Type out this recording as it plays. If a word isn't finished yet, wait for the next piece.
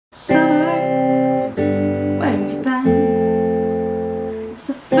Summer, where have you been? It's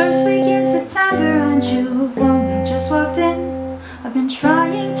the first week in September and you've only just walked in. I've been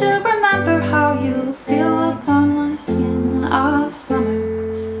trying to remember how you feel upon my skin. Ah, summer,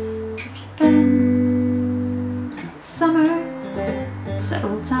 where have you been? Summer,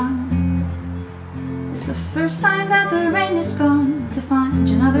 settle down. It's the first time that the rain is gone to find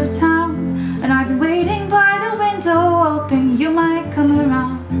another town, and I've been waiting by the window hoping you might come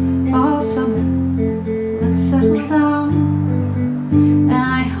around. Oh, summer, let's settle down, and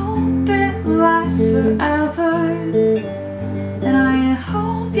I hope it lasts forever, and I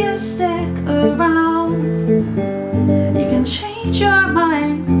hope you stick around. You can change your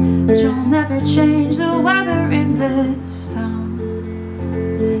mind, but you'll never change the weather in this town.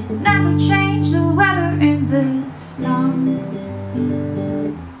 Never change the weather in this town.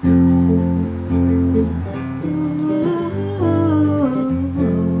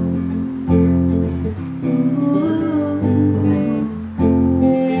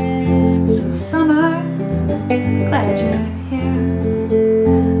 Glad you're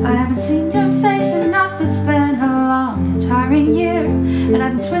here. I haven't seen your face enough, it's been a long and tiring year, and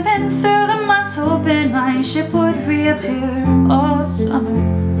I've been swimming through the months hoping my ship would reappear. Oh, summer,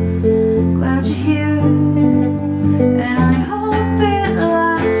 glad you're here, and I hope it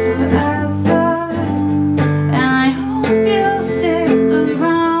lasts forever, and I hope you'll stick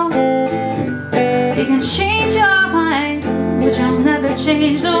around. You can change your mind, but you'll never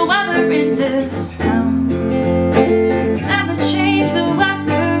change the weather in this town. Never change the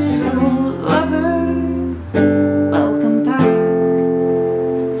weather, so lover, welcome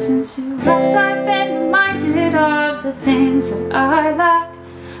back. Since you left, I've been reminded of the things that I lack.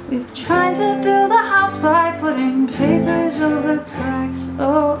 We were trying to build a house by putting papers over cracks.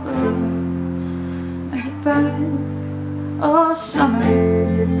 Oh, lover, now you're back. Oh, summer,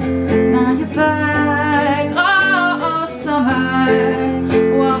 now you're back. Oh, summer,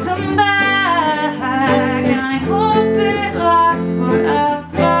 welcome back.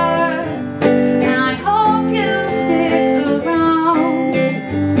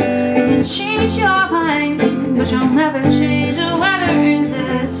 Change your mind, but you'll never change the weather in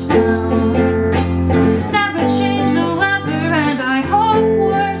this town. Never change the weather, and I hope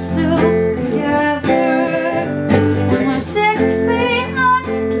we're still together when we're 6 feet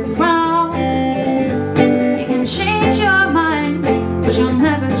underground. You can change your mind, but you'll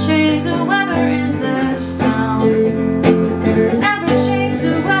never change the weather in this town. Never change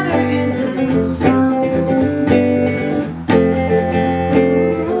the weather in this town.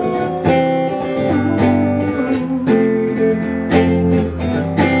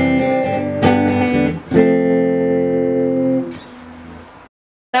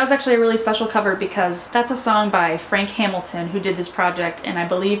 That was actually a really special cover because that's a song by Frank Hamilton, who did this project in, I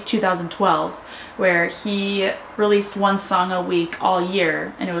believe, 2012, where he released one song a week all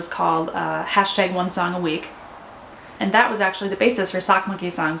year, and it was called hashtag one song a week. And that was actually the basis for Sock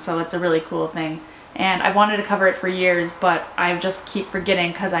Monkey Songs, so it's a really cool thing. And I've wanted to cover it for years, but I just keep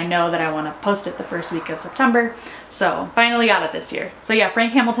forgetting because I know that I want to post it the first week of September. So finally got it this year. So yeah,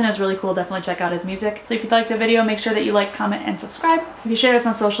 Frank Hamilton is really cool. Definitely check out his music. So if you liked the video, make sure that you like, comment, and subscribe. If you share this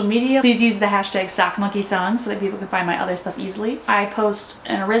on social media, please use the hashtag SockMonkeySongs so that people can find my other stuff easily. I post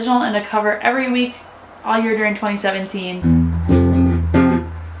an original and a cover every week, all year during 2017.